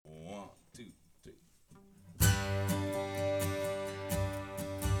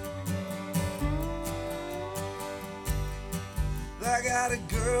got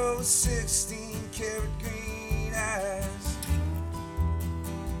a girl with 16-karat green eyes.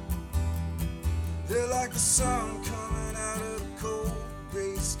 They're like the sun coming out of the cold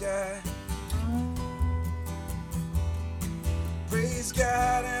gray sky. Praise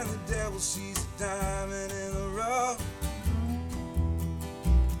God and the devil, she's a diamond in the rough,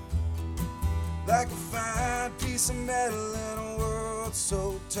 like a fine piece of metal in a world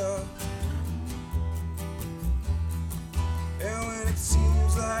so tough. And when it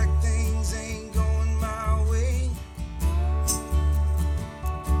seems like things ain't going my way,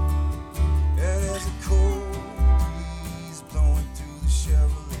 and there's a cold breeze blowing through the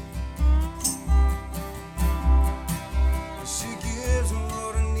Chevrolet, she gives me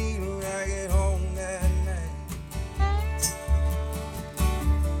what I need when I get home that night.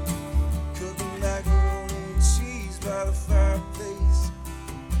 Cooking macaroni and cheese by the fireplace.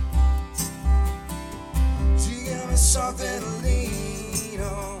 She gave me something to lean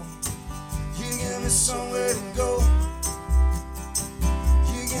on. You give me somewhere to go.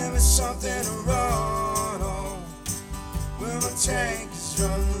 You give me something to run on when my tank is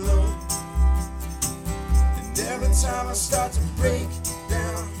running low. And every time I start to break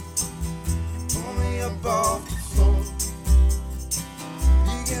down, you pull me up off the floor.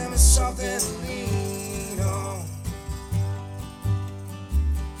 You give me something to lean on.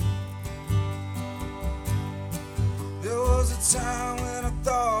 There was a time when I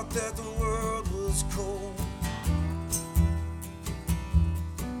thought that the world was cold,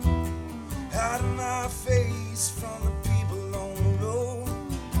 hiding my face from the people on the road,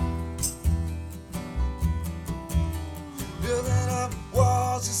 building up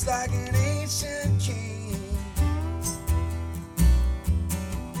walls just like an ancient king.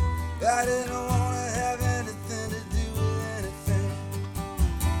 I didn't want to have anything to do with anything.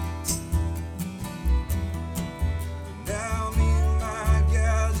 But now me and my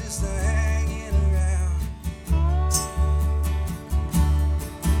gal just hanging around,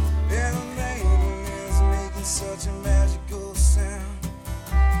 and the man is making such a magical sound.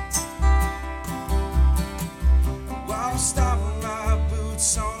 While I'm stomping my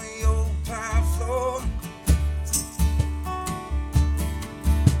boots on the old pine floor,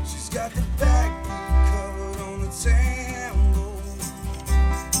 she's got the backbeat covered on the tango.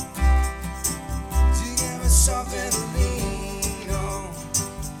 She gave me something to lean on.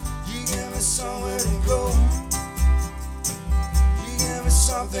 You gave me somewhere to go. You gave me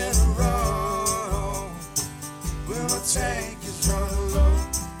something to run on when my tank is running low.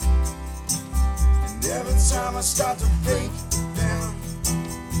 And every time I start to break down,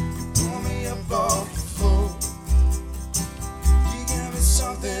 you pull me up off the floor. You give me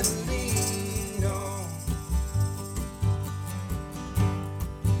something to lean on.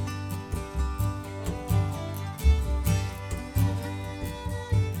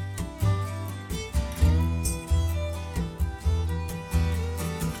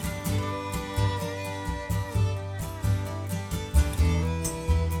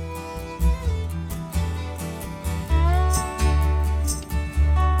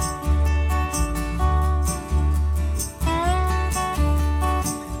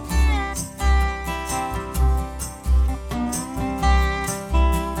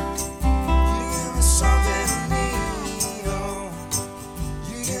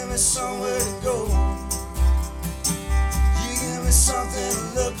 Somewhere to go. You give me something to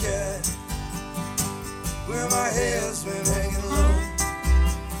look at where my head's been hanging low.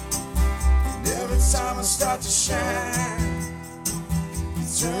 And every time I start to shine, you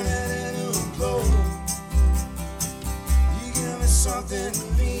turn it into a glow. You give me something to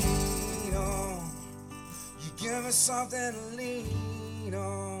lean on. You give me something to lean on.